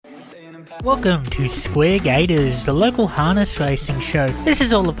Welcome to Square Gators, the local harness racing show. This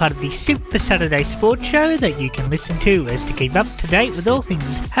is all a part of the Super Saturday Sports Show that you can listen to as to keep up to date with all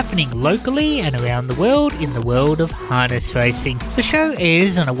things happening locally and around the world in the world of harness racing. The show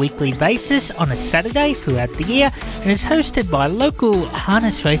airs on a weekly basis on a Saturday throughout the year and is hosted by local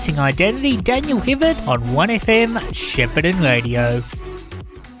harness racing identity Daniel Hibbert on 1FM Shepparton Radio.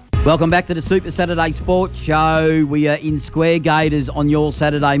 Welcome back to the Super Saturday Sports Show. We are in Square Gators on your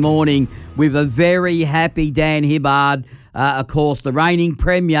Saturday morning with a very happy Dan Hibbard. Of course, the reigning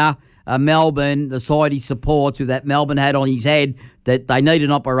premier, Melbourne, the side he supports, with that Melbourne hat on his head, that they need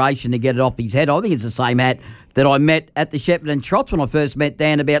an operation to get it off his head. I think it's the same hat that I met at the Shepparton Trots when I first met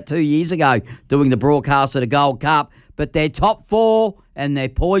Dan about 2 years ago doing the broadcast of the Gold Cup. But they're top four and they're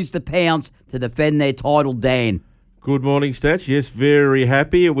poised to pounce to defend their title, Dan. Good morning, Stats. Yes, very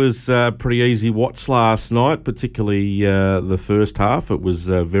happy. It was a pretty easy watch last night, particularly the first half. It was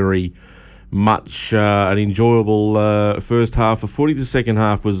very much an enjoyable first half of footy. The second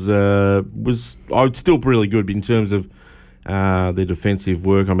half was still really good in terms of their defensive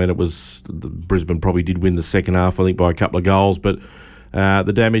work. I mean, Brisbane probably did win the second half, I think, by a couple of goals, but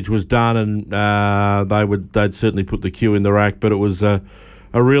the damage was done, and they'd certainly put the cue in the rack. But it was a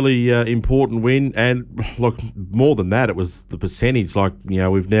really important win, and look, more than that, it was the percentage.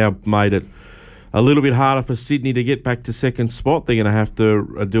 We've now made it a little bit harder for Sydney to get back to second spot. They're going to have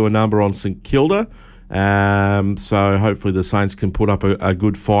to do a number on St Kilda, so hopefully the Saints can put up a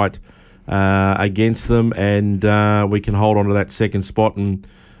good fight against them, and we can hold on to that second spot. And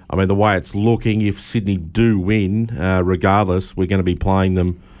I mean, the way it's looking, if Sydney do win, regardless, we're going to be playing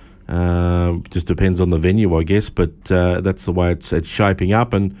them. Just depends on the venue, I guess, but that's the way it's shaping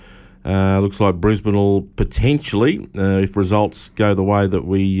up, and looks like Brisbane will potentially, if results go the way that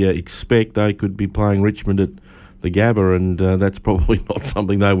we expect, they could be playing Richmond at the Gabba, and that's probably not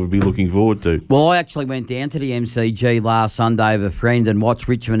something they would be looking forward to. Well, I actually went down to the MCG last Sunday with a friend and watched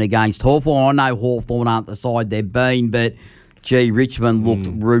Richmond against Hawthorn. I know Hawthorn aren't the side they've been, but gee, Richmond looked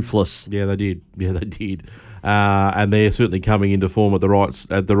ruthless. Yeah, they did. And they're certainly coming into form at the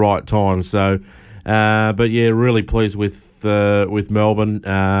right time. So, but yeah, really pleased with Melbourne.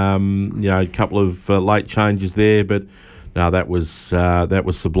 A couple of late changes there, but no, that was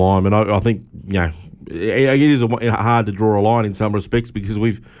sublime. And I think it is hard to draw a line in some respects because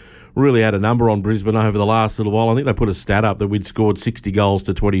we've really had a number on Brisbane over the last little while. I think they put a stat up that we'd scored 60 goals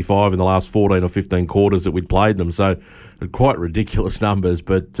to 25 in the last 14 or 15 quarters that we'd played them. So quite ridiculous numbers.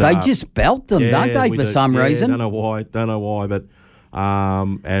 But they just belt them, don't they, for some reason? Don't know why, but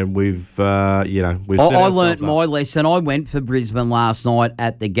and we've I learnt my lesson. I went for Brisbane last night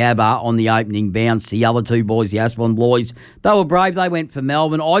at the Gabba on the opening bounce. The other two boys, the Aspelin boys, they were brave. They went for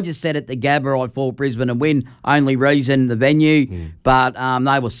Melbourne. I just said at the Gabba I thought Brisbane would win. Only reason, the venue. But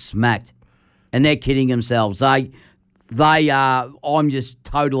they were smacked. And they're kidding themselves. They are. I'm just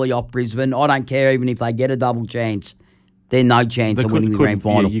totally off Brisbane. I don't care even if they get a double chance. They're no chance of winning the grand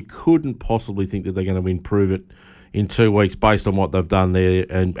final. Yeah, you couldn't possibly think that they're going to improve it in 2 weeks based on what they've done there.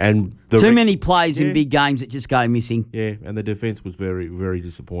 And too many plays in big games that just go missing. Yeah, and the defence was very, very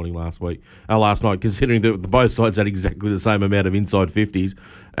disappointing last night, considering that both sides had exactly the same amount of inside 50s,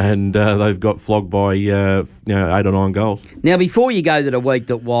 and they've got flogged by 8 or 9 goals. Now, before you go to the week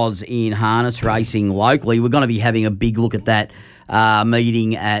that was in harness racing locally, we're going to be having a big look at that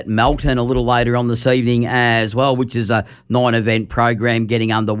meeting at Melton a little later on this evening as well, which is a 9-event program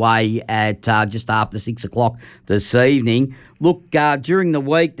getting underway at just after 6 o'clock this evening. Look, during the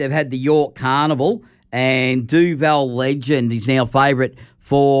week, they've had the York Carnival, and Duval Legend is now favourite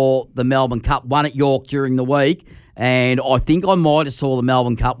for the Melbourne Cup. Won at York during the week, and I think I might have saw the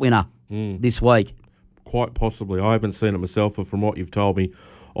Melbourne Cup winner this week. Quite possibly. I haven't seen it myself, but from what you've told me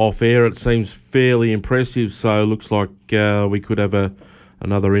off air, it seems fairly impressive. So it looks like we could have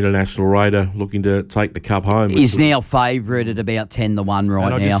another international raider looking to take the cup home. He's now favourite at about 10-1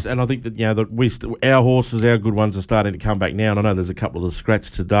 right now. And I think that our horses, our good ones, are starting to come back now. And I know there's a couple of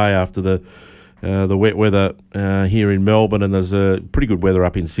scratch today after the wet weather here in Melbourne, and there's a pretty good weather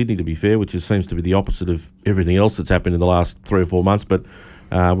up in Sydney, to be fair, which seems to be the opposite of everything else that's happened in the last 3 or 4 months. But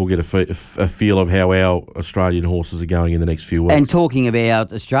we'll get a feel of how our Australian horses are going in the next few weeks. And talking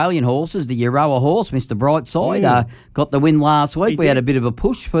about Australian horses, the Euroa horse, Mr. Brightside, got the win last week. We had a bit of a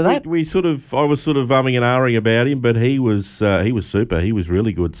push for that. I was sort of umming and ahhing about him, but he was super. He was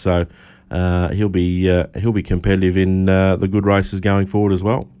really good. So he'll be competitive in the good races going forward as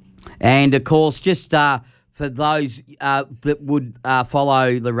well. And of course, just for those that would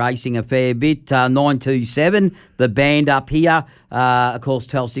follow the racing a fair bit. 927, the band up here, of course,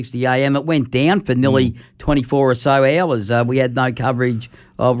 12:60 a.m. It went down for nearly 24 or so hours. We had no coverage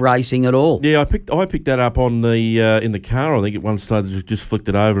of racing at all. Yeah, I picked that up on the in the car. I think at one stage just flicked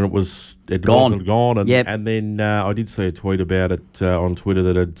it over and it wasn't gone. And then I did see a tweet about it on Twitter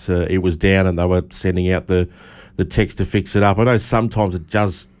that it was down and they were sending out the text to fix it up. I know sometimes it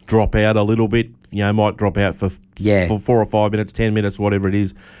does drop out a little bit. Might drop out for 4 or 5 minutes, 10 minutes, whatever it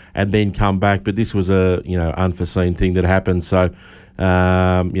is, and then come back. But this was a unforeseen thing that happened. So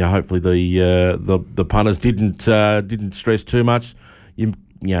hopefully the punters didn't stress too much.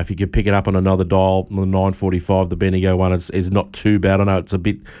 If you could pick it up on another dial, the 9:45, the Bendigo one is not too bad. I know it's a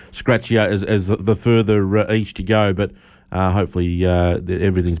bit scratchier as the further east you go, but hopefully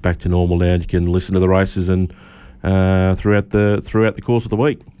everything's back to normal now. You can listen to the races and throughout the course of the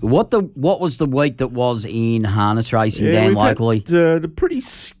week. What was the week that was in harness racing, Dan, locally? Pretty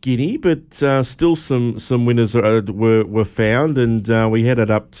skinny, but still some winners were found, and we headed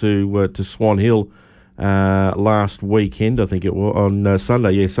up to Swan Hill last weekend. I think it was on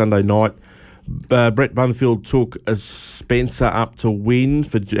Sunday. Yeah, Sunday night. Brett Bunfield took Spencer up to win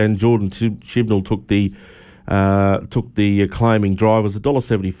and Jordan Chibnall took the claiming drive. Was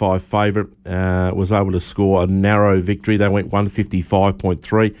 $1.75 favourite. Was able to score a narrow victory. They went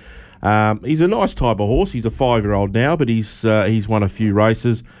 155.3. He's a nice type of horse. He's a 5-year-old now, but he's won a few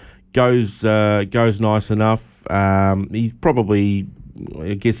races. Goes nice enough. He's probably,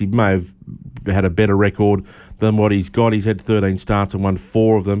 I guess he may have had a better record than what he's got. He's had 13 starts and won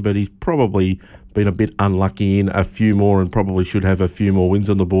 4 of them, but he's probably been a bit unlucky in a few more and probably should have a few more wins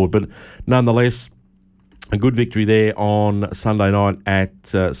on the board. But nonetheless, a good victory there on Sunday night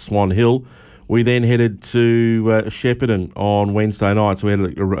at Swan Hill. We then headed to Shepparton on Wednesday night. So we had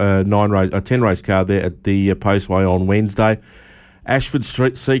a 10-race card there at the Postway on Wednesday. Ashford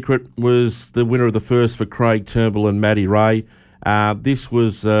Street Secret was the winner of the first for Craig Turnbull and Matty Ray. This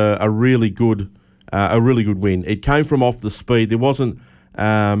was a really good win. It came from off the speed. There wasn't.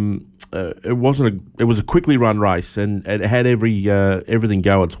 It was a quickly run race, and it had everything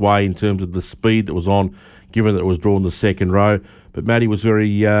go its way in terms of the speed that was on, given that it was drawn the second row. But Maddie was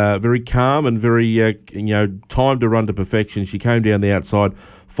very calm and very timed to run to perfection. She came down the outside.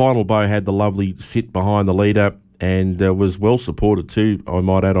 Final Bow had the lovely sit behind the leader and was well supported too, I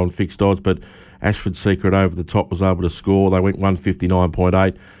might add, on fixed odds. But Ashford Secret over the top was able to score. They went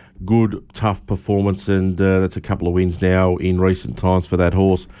 159.8. Good, tough performance, and that's a couple of wins now in recent times for that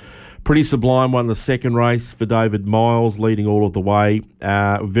horse. Pretty Sublime won the second race for David Miles, leading all of the way.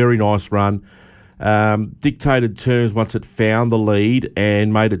 Very nice run. Dictated terms once it found the lead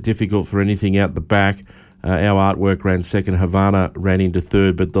and made it difficult for anything out the back. Our artwork ran second. Havana ran into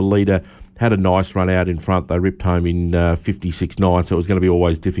third, but the leader had a nice run out in front. They ripped home in 56.9, so it was going to be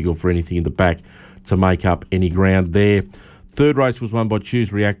always difficult for anything in the back to make up any ground there. Third race was won by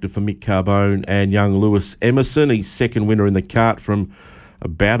Choose Reactor for Mick Carbone and young Lewis Emerson. He's second winner in the cart from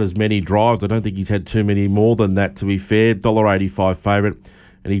about as many drives. I don't think he's had too many more than that, to be fair. $1.85 favourite.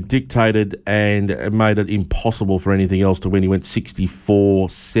 And he dictated and made it impossible for anything else to win. He went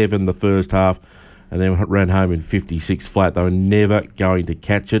 64.7 the first half and then ran home in 56 flat. They were never going to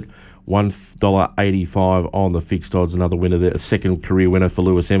catch it. $1.85 on the fixed odds. Another winner there, a second career winner for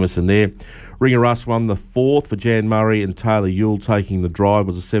Lewis Emerson there. Ring of Rust won the fourth for Jan Murray and Taylor Yule taking the drive.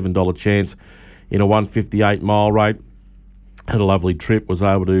 Was a $7 chance in a 158 mile rate. Had a lovely trip. Was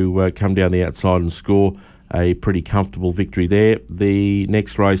able to come down the outside and score a pretty comfortable victory there. The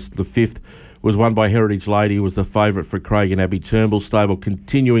next race, the fifth, was won by Heritage Lady. Was the favourite for Craig and Abby Turnbull stable,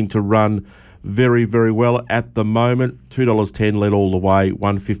 continuing to run very, very well at the moment. $2.10 led all the way,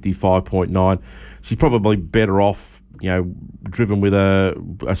 155.9. She's probably better off, driven with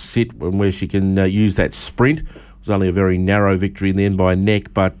a sit where she can use that sprint. It was only a very narrow victory in the end by a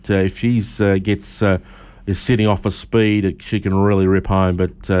neck, but if she's is sitting off a speed, she can really rip home.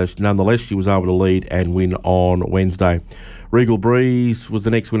 But nonetheless, she was able to lead and win on Wednesday. Regal Breeze was the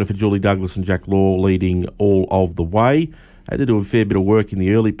next winner for Julie Douglas and Jack Law, leading all of the way. Had to do a fair bit of work in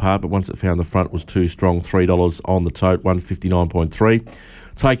the early part, but once it found the front, it was too strong. $3 on the tote, 159.3.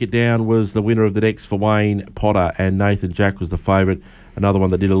 Take It Down was the winner of the next for Wayne Potter, and Nathan Jack was the favourite. Another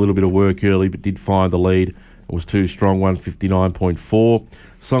one that did a little bit of work early, but did find the lead. It was too strong, 159.4.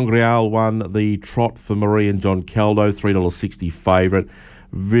 Sangreal won the trot for Marie and John Caldo, $3.60 favourite.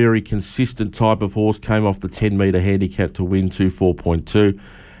 Very consistent type of horse, came off the 10-metre handicap to win, 24.2.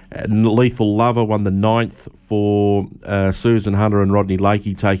 Lethal Lover won the ninth for Susan Hunter and Rodney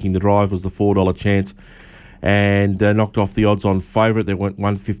Lakey taking the drive, was the $4 chance. and knocked off the odds-on favourite. They went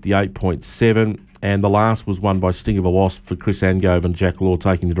 158.7, and the last was won by Sting of a Wasp for Chris Angove and Jack Law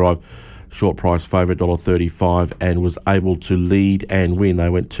taking the drive. Short price favourite, $1.35, and was able to lead and win. They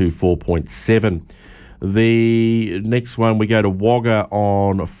went 2-4.7. The next one, we go to Wagga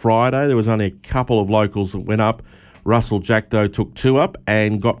on Friday. There was only a couple of locals that went up. Russell Jack, though, took 2 up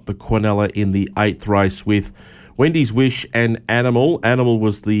and got the Quinella in the 8th race with Wendy's Wish and Animal. Animal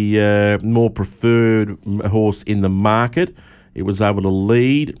was the more preferred horse in the market. It was able to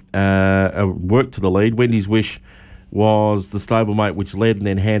lead, work to the lead. Wendy's Wish was the stablemate which led and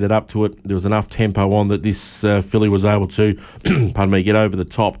then handed up to it. There was enough tempo on that this filly was able to, get over the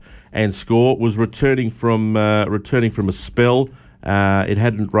top and score. Was returning from a spell. It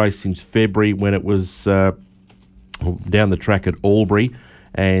hadn't raced since February when it was down the track at Albury,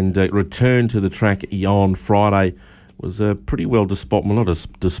 and returned to the track on Friday. Was a pretty well not a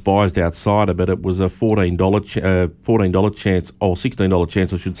despised outsider, but it was a $14 chance, or $16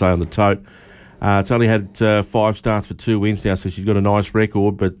 chance, I should say, on the tote. It's only had 5 starts for 2 wins now, so she's got a nice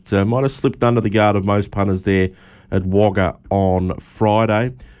record, but might have slipped under the guard of most punters there at Wagga on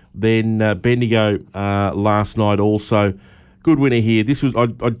Friday. Then Bendigo last night also. Good winner here. This was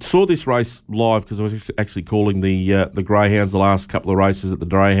I saw this race live because I was actually calling the Greyhounds the last couple of races at the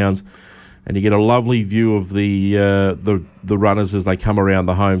Greyhounds, and you get a lovely view of the runners as they come around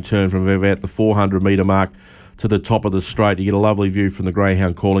the home turn from about the 400 metre mark to the top of the straight. You get a lovely view from the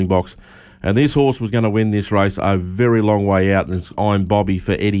Greyhound calling box. And this horse was going to win this race a very long way out, and it's I'm Bobby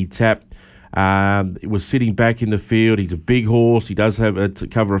for Eddie Tapp. It was sitting back in the field. He's a big horse. He does have to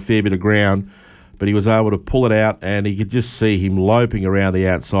cover a fair bit of ground, but he was able to pull it out, and he could just see him loping around the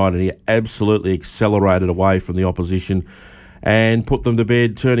outside, and he absolutely accelerated away from the opposition and put them to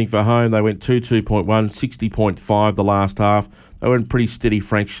bed, turning for home. They went 2.1, 60.5 the last half. They went pretty steady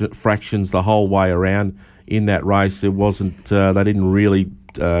fractions the whole way around in that race. It wasn't. They didn't really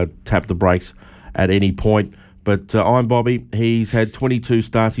tap the brakes at any point. But I'm Bobby. He's had 22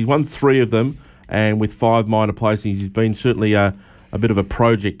 starts. He's won 3 of them, and with 5 minor placings, he's been certainly a bit of a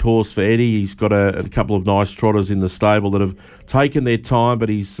project horse for Eddie. He's got a couple of nice trotters in the stable that have taken their time, but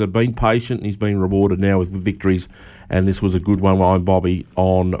he's been patient and he's been rewarded now with victories. And this was a good one. I'm Bobby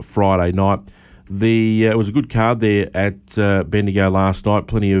on Friday night. It was a good card there at Bendigo last night.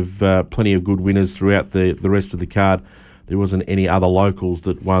 Plenty of good winners throughout the rest of the card. There wasn't any other locals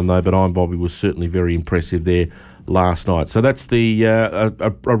that won though, but I'm Bobby was certainly very impressive there last night. So that's the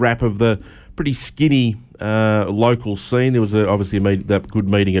a wrap of the pretty skinny local scene. There was obviously that good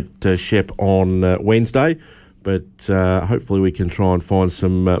meeting at Shep on Wednesday, but hopefully we can try and find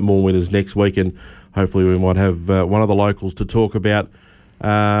some more winners next week, and hopefully we might have one of the locals to talk about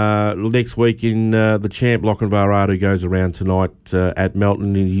next week in the champ Lochinvar who goes around tonight at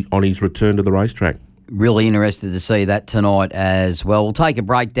Melton on his return to the racetrack. Really interested to see that tonight as well. We'll take a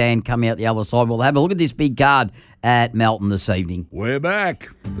break, Dan. Coming out the other side, we'll have a look at this big card at Melton this evening. We're back.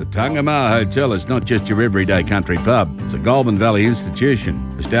 The Tungamar Hotel is not just your everyday country pub. It's a Goulburn Valley institution.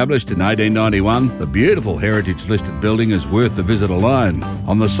 Established in 1891, the beautiful heritage-listed building is worth the visit alone.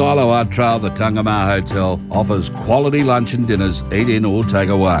 On the Silo Art Trail, the Tungamar Hotel offers quality lunch and dinners, eat in or take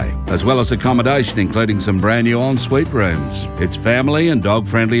away, as well as accommodation including some brand new ensuite rooms. It's family and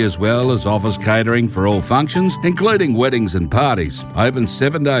dog-friendly as well as offers catering for all functions, including weddings and parties. Open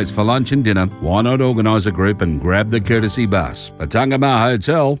 7 days for lunch and dinner. Why not organise a group and grab the courtesy bus? The Tungamar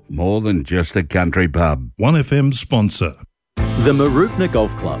Hotel, more than just a country pub. 1FM sponsor. The Mooroopna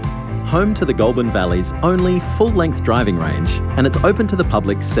Golf Club, home to the Goulburn Valley's only full-length driving range, and it's open to the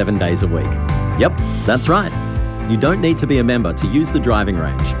public 7 days a week. Yep, that's right. You don't need to be a member to use the driving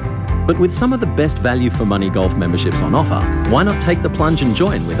range. But with some of the best value for money golf memberships on offer, why not take the plunge and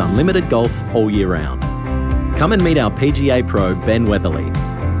join with unlimited golf all year round? Come and meet our PGA Pro, Ben Weatherly.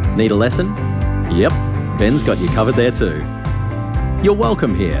 Need a lesson? Yep, Ben's got you covered there too. You're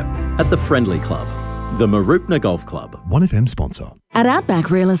welcome here at the Friendly Club, the Mooroopna Golf Club. 1FM sponsor. At Outback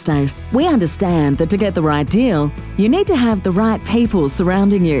Real Estate, we understand that to get the right deal, you need to have the right people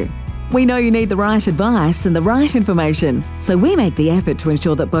surrounding you. We know you need the right advice and the right information, so we make the effort to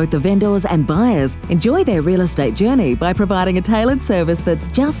ensure that both the vendors and buyers enjoy their real estate journey by providing a tailored service that's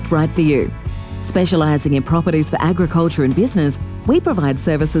just right for you. Specialising in properties for agriculture and business, we provide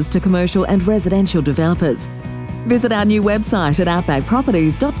services to commercial and residential developers. Visit our new website at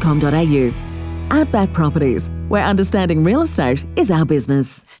outbackproperties.com.au. Outback Properties, where understanding real estate is our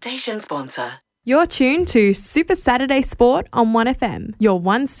business. Station sponsor. You're tuned to Super Saturday Sport on 1FM, your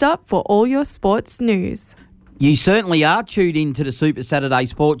one stop for all your sports news. You certainly are tuned in to the Super Saturday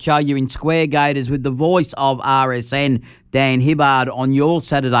Sports Show. You're in Square Gators with the voice of RSN, Dan Hibbard, on your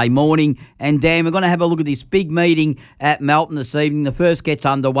Saturday morning. And Dan, we're going to have a look at this big meeting at Melton this evening. The first gets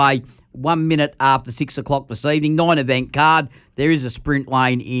underway 1 minute after 6 o'clock this evening. 9-event card. There is a sprint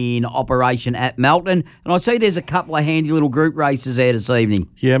lane in operation at Melton. And I see there's a couple of handy little group races there this evening.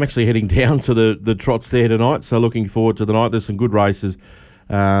 Yeah, I'm actually heading down to the trots there tonight, so looking forward to the night. There's some good races.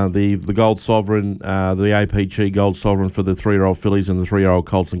 The Gold Sovereign, the APG Gold Sovereign for the 3-year-old fillies and the 3-year-old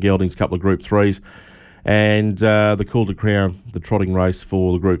colts and geldings, a couple of Group 3s, and the Coulter Crown, the trotting race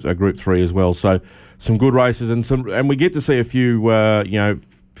for the Group 3 as well. So some good races and we get to see a few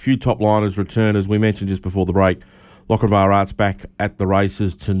few top liners return, as we mentioned just before the break. Lachlan Art's back at the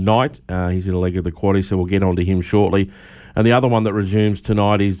races tonight. He's in a leg of the quaddie, so we'll get on to him shortly. And the other one that resumes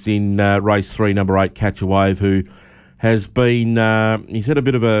tonight is in race 3, number 8, Catch a Wave, who has been, he's had a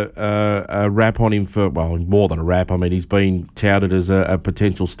bit of a rap on him for, well, more than a rap. I mean, he's been touted as a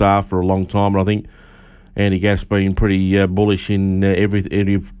potential star for a long time. And I think Andy Gaff's been pretty bullish in every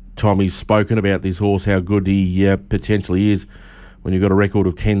time he's spoken about this horse, how good he potentially is. When you've got a record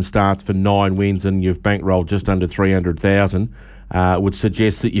of 10 starts for 9 wins and you've bankrolled just under 300,000, would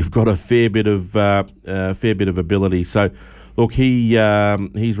suggest that you've got a fair bit of ability. So, look,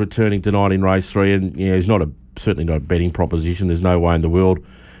 he's returning tonight in race 3, and he's certainly not a betting proposition. There's no way in the world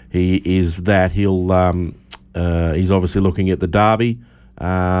he is that. He's obviously looking at the Derby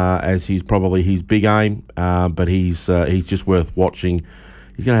as he's probably his big aim, but he's just worth watching.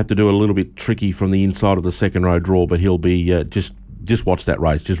 He's going to have to do a little bit tricky from the inside of the second row draw, but he'll be just watch that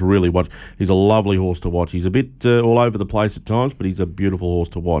race. Just really watch. He's a lovely horse to watch. He's a bit all over the place at times, but he's a beautiful horse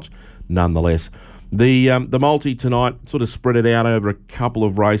to watch nonetheless. The multi tonight sort of spread it out over a couple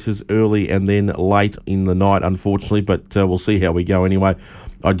of races, early and then late in the night, unfortunately, but we'll see how we go anyway.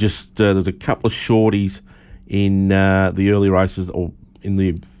 There's a couple of shorties in the early races, or in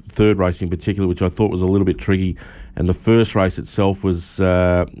the third race in particular, which I thought was a little bit tricky, and the first race itself was,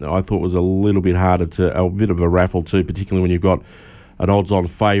 I thought was a little bit harder a bit of a raffle too, particularly when you've got an odds-on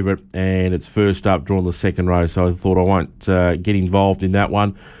favourite and it's first up drawn the second row, so I thought I won't get involved in that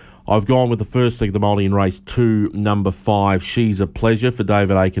one. I've gone with the first leg of the multi in race 2, number 5, She's a Pleasure, for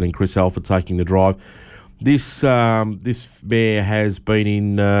David Aiken and Chris Alford taking the drive. This mare has been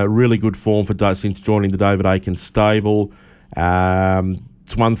in really good form since joining the David Aiken stable.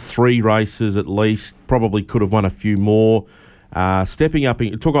 It's won 3 races at least, probably could have won a few more. Stepping up,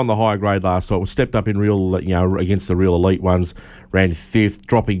 it took on the higher grade last night, stepped up in real, against the real elite ones, ran 5th,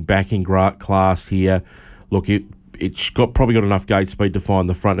 dropping back in class here. Look, it's probably got enough gate speed to find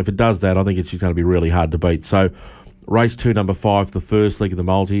the front. If it does that, I think it's just going to be really hard to beat. So, race 2, number 5, the first leg of the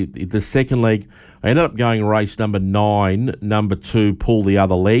multi. The second leg, I ended up going race number 9, number 2, Pull the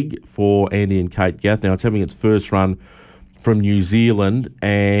Other Leg, for Andy and Kate Gath. Now, it's having its first run from New Zealand,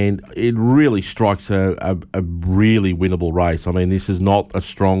 and it really strikes a really winnable race. I mean, this is not a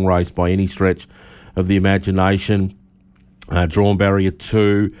strong race by any stretch of the imagination. Drawn barrier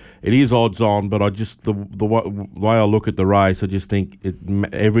 2. It is odds on, but I just the way I look at the race, I just think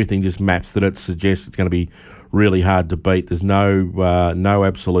everything just maps that it suggests it's going to be really hard to beat. There's no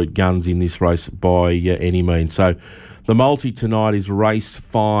absolute guns in this race by any means. So the multi tonight is race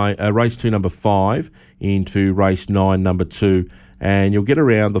 2, number 5, into race 9, number 2, and you'll get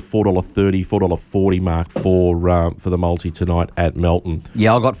around the $4.30, $4.40 mark for the multi tonight at Melton.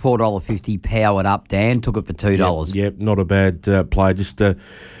 Yeah, I got $4.50 powered up, Dan. Took it for $2. Yep, not a bad play. Just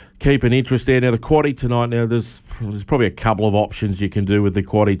keep an interest there. Now, the quaddie tonight, there's probably a couple of options you can do with the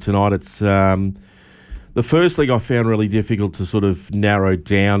quaddie tonight. It's the first leg I found really difficult to sort of narrow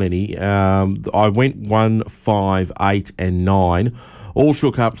down any. I went 1, 5, 8 and 9. All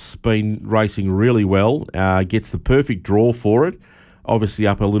Shook Up's been racing really well, gets the perfect draw for it. Obviously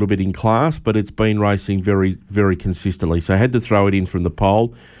up a little bit in class, but it's been racing very, very consistently. So I had to throw it in from the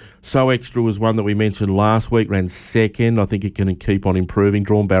pole. So Extra was one that we mentioned last week, ran second. I think it can keep on improving.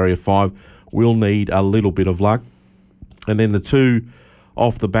 Drawn barrier 5 will need a little bit of luck. And then the 2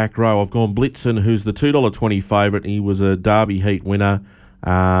 off the back row, I've gone Blitzen, who's the $2.20 favourite. He was a Derby Heat winner.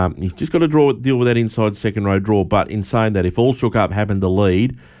 He's just got to deal with that inside second row draw. But in saying that, if All Shook Up happened to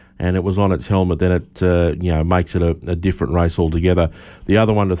lead and it was on its helmet, then it makes it a different race altogether. The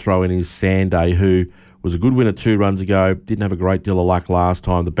other one to throw in is Sanday, who was a good winner 2 runs ago. Didn't have a great deal of luck last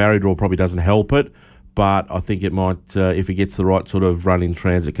time. The barrier draw probably doesn't help it, but I think it might, if it gets the right sort of run in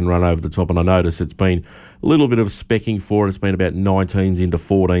transit, can run over the top. And I notice it's been a little bit of specking for it. It's been about 19s into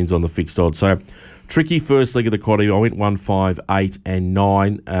 14s on the fixed odds. So tricky first leg of the quaddie. I went 1, 5, 8 and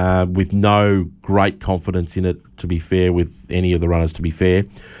 9 with no great confidence in it, to be fair, with any of the runners, to be fair.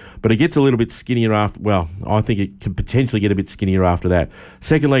 But it gets a little bit skinnier after. Well, I think it can potentially get a bit skinnier after that.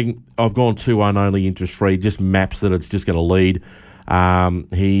 Second leg, I've gone 2-1 only, interest free. Just maps that it's just going to lead.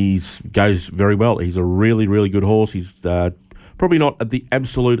 He goes very well. He's a really, really good horse. He's probably not at the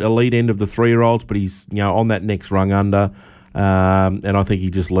absolute elite end of the 3-year-olds, but he's on that next rung under. And I think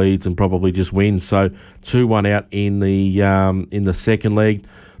he just leads and probably just wins. So 2-1 out in the second leg.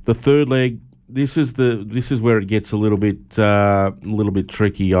 The third leg. This is where it gets a little bit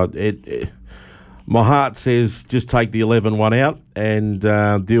tricky. My heart says just take the 11-1 out and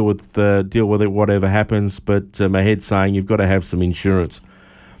deal with it whatever happens. But my head's saying you've got to have some insurance.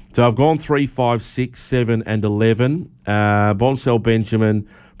 So I've gone 3, 5, 6, 7, and 11. Bonsell Benjamin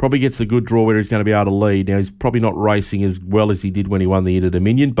probably gets a good draw where he's going to be able to lead. Now he's probably not racing as well as he did when he won the Inter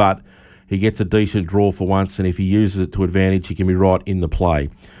Dominion, but he gets a decent draw for once, and if he uses it to advantage, he can be right in the play.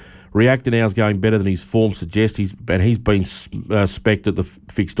 Reactor now is going better than his form suggests. He's been spec'd at the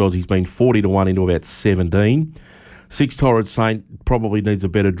fixed odds. He's been 40-1 into about 17. 6 Torrid Saint probably needs a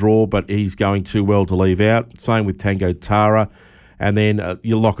better draw, but he's going too well to leave out. Same with Tango Tara. And then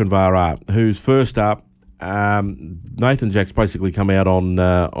your Lochinvar, who's first up. Nathan Jack's basically come out on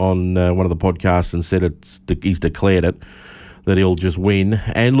one of the podcasts and said he's declared it, that he'll just win.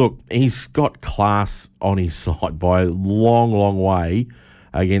 And look, he's got class on his side by a long, long way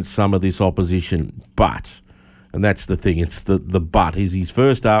against some of this opposition. But, and that's the thing, it's the but, is he's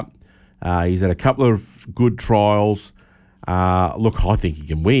first up. He's had a couple of good trials. Look, I think he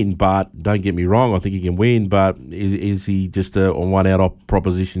can win, but don't get me wrong, I think he can win, but is he just a one-out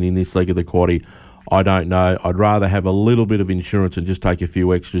proposition in this leg of the quaddie? I don't know. I'd rather have a little bit of insurance and just take a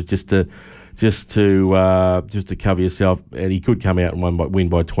few extras just to cover yourself. And he could come out and win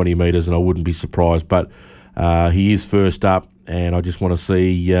by 20 metres, and I wouldn't be surprised. But he is first up, and I just want to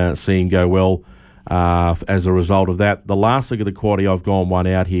see him go well as a result of that. The last leg of the quaddie, I've gone one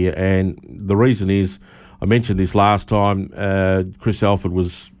out here, and the reason is, I mentioned this last time, Chris Alford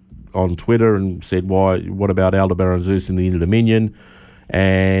was on Twitter and said, what about Aldebaran Zeus in the Inter Dominion?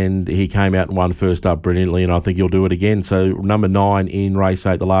 And he came out and won first up brilliantly, and I think he'll do it again. So number 9 in race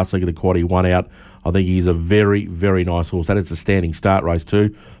 8, the last leg of the quaddie, 1 out. I think he's a very, very nice horse. That is a standing start race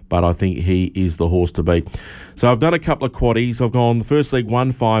too, but I think he is the horse to beat. So I've done a couple of quaddies. I've gone the first leg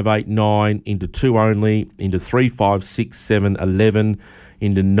 1, 5, 8, 9, into 2 only, into 3, 5, 6, 7, 11,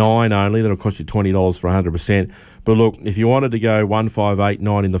 into 9 only. That'll cost you $20 for 100%. But look, if you wanted to go 1, 5, 8,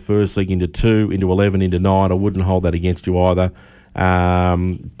 9 in the first leg, into 2, into 11, into 9, I wouldn't hold that against you either.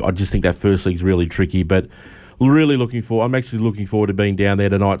 I just think that first league's really tricky, but I'm actually looking forward to being down there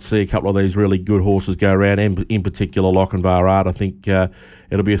tonight, see a couple of these really good horses go around, and in particular Lochinvar Art. I think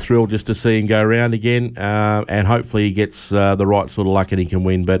it'll be a thrill just to see him go around again, and hopefully he gets the right sort of luck and he can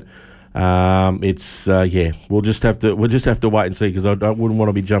win. But we'll just have to wait and see, because I wouldn't want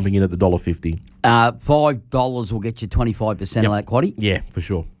to be jumping in at the $1.50. $5 will get you 25% of that quaddie. Yeah, for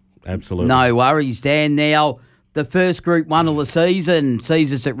sure, absolutely. No worries, Dan. Now, the first Group 1 of the season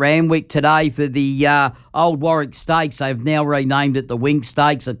sees us at Randwick today for the Old Warwick Stakes. They've now renamed it the Winx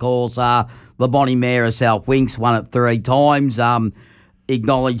Stakes. Of course, the Bonnie Mare herself, Winx, won it 3 times.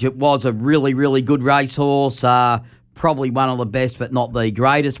 Acknowledge it was a really, really good racehorse. Probably one of the best, but not the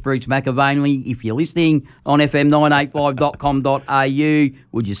greatest. Bruce McAvaney, if you're listening on fm985.com.au,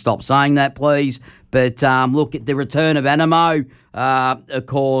 would you stop saying that, please? But look at the return of Animo. Of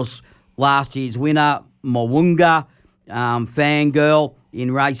course, last year's winner, Mawunga, Fangirl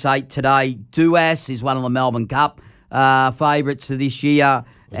in race 8 today. Duas is one of the Melbourne Cup favourites for this year.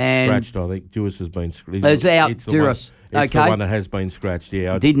 Scratched, I think. Duas has been scratched. It's out, Duas. It's the one that has been scratched,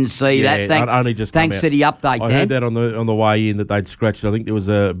 yeah. Didn't see that. Thanks for the update, Dan. I heard that on the way in that they'd scratched. I think there was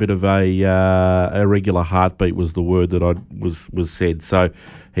a bit of a irregular heartbeat was the word that was said. So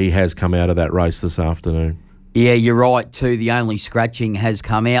he has come out of that race this afternoon. Yeah, you're right too. The only scratching has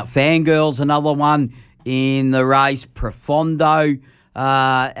come out. Fangirl's another one in the race. Profondo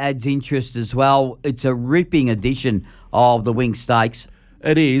adds interest as well. It's a ripping edition of the Winx Stakes.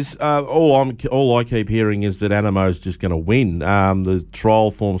 It is. All I keep hearing is that Animo's just going to win. The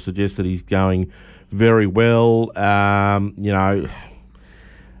trial form suggests that he's going very well.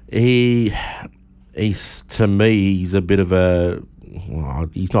 He's to me, he's a bit of a. Well,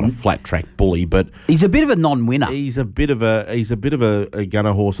 he's not a flat track bully, but he's a bit of a non-winner. He's a bit of a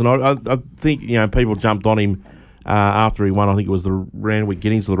gunner horse, and I think people jumped on him after he won. I think it was the Randwick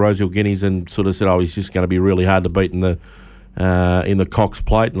Guineas or the Rosehill Guineas, and sort of said, he's just going to be really hard to beat in the Cox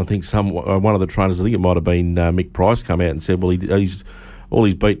Plate. And I think one of the trainers, I think it might have been Mick Price, come out and said, well, he's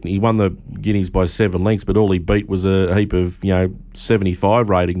beaten. He won the Guineas by 7 lengths, but all he beat was a heap of 75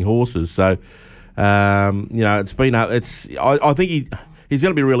 rating horses. So. It's been. I think he's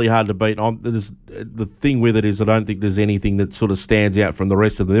going to be really hard to beat. The thing with it is I don't think there's anything that sort of stands out from the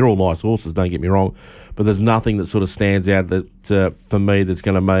rest of them. They're all nice horses, don't get me wrong, but there's nothing that sort of stands out that for me that's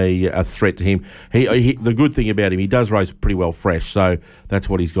going to be a threat to him. The good thing about him, he does race pretty well fresh, so that's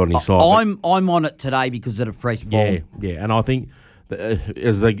what he's got on his side. I'm on it today because of the fresh form. Yeah, and I think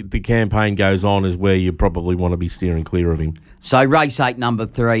as the campaign goes on is where you probably want to be steering clear of him. So race 8, number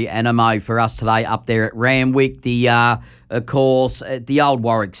 3, Animo for us today up there at Randwick. Of course, the old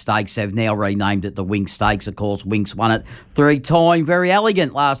Warwick Stakes have now renamed it the Winx Stakes. Of course, Winx won it 3 times. Very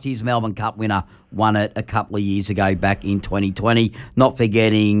elegant. Last year's Melbourne Cup winner won it a couple of years ago back in 2020. Not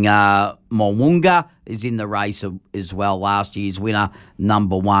forgetting Mo'unga is in the race as well. Last year's winner,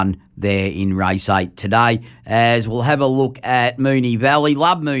 number 1 there in race 8 today. As we'll have a look at Moonee Valley.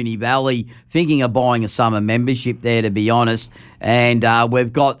 Love Moonee Valley. Thinking of buying a summer membership there, to be honest. And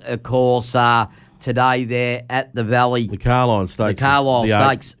we've got, of course, today there at the Valley. The Carlisle Stakes. The Carlisle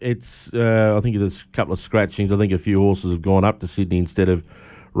Stakes. It's, I think there's a couple of scratchings. I think a few horses have gone up to Sydney instead of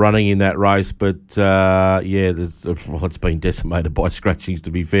running in that race. But, it's been decimated by scratchings,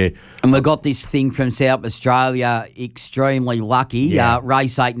 to be fair. And we've got this thing from South Australia, Extremely Lucky,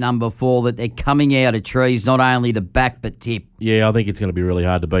 race 8, number 4, that they're coming out of trees, not only to back but tip. Yeah, I think it's going to be really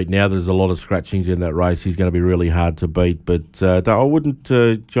hard to beat. Now there's a lot of scratchings in that race. He's going to be really hard to beat. But I wouldn't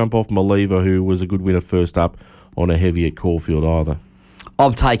jump off Maliva, who was a good winner first up, on a heavy at Caulfield either.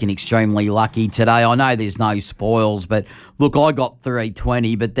 I've taken Extremely Lucky today. I know there's no spoils, but look, I got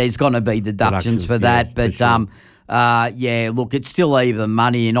 320, but there's going to be deductions for that. But for sure. Look, it's still even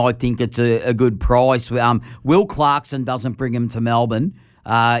money, and I think it's a good price. Will Clarkson doesn't bring him to Melbourne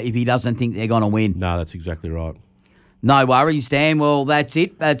if he doesn't think they're going to win. No, that's exactly right. No worries, Dan. Well, that's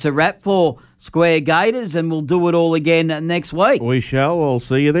it. That's a wrap for Square Gators, and we'll do it all again next week. We shall. I'll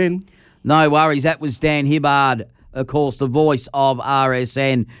see you then. No worries. That was Dan Hibbard, of course, the voice of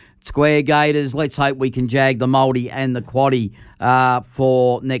RSN. Square Gators, let's hope we can jag the multi and the quaddie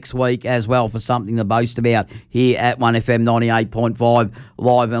for next week as well, for something to boast about here at 1FM 98.5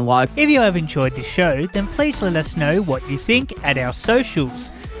 live and local. If you have enjoyed the show, then please let us know what you think at our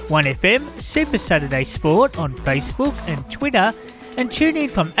socials. 1FM Super Saturday Sport on Facebook and Twitter, and tune in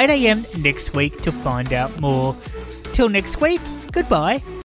from 8 a.m. next week to find out more. Till next week, goodbye.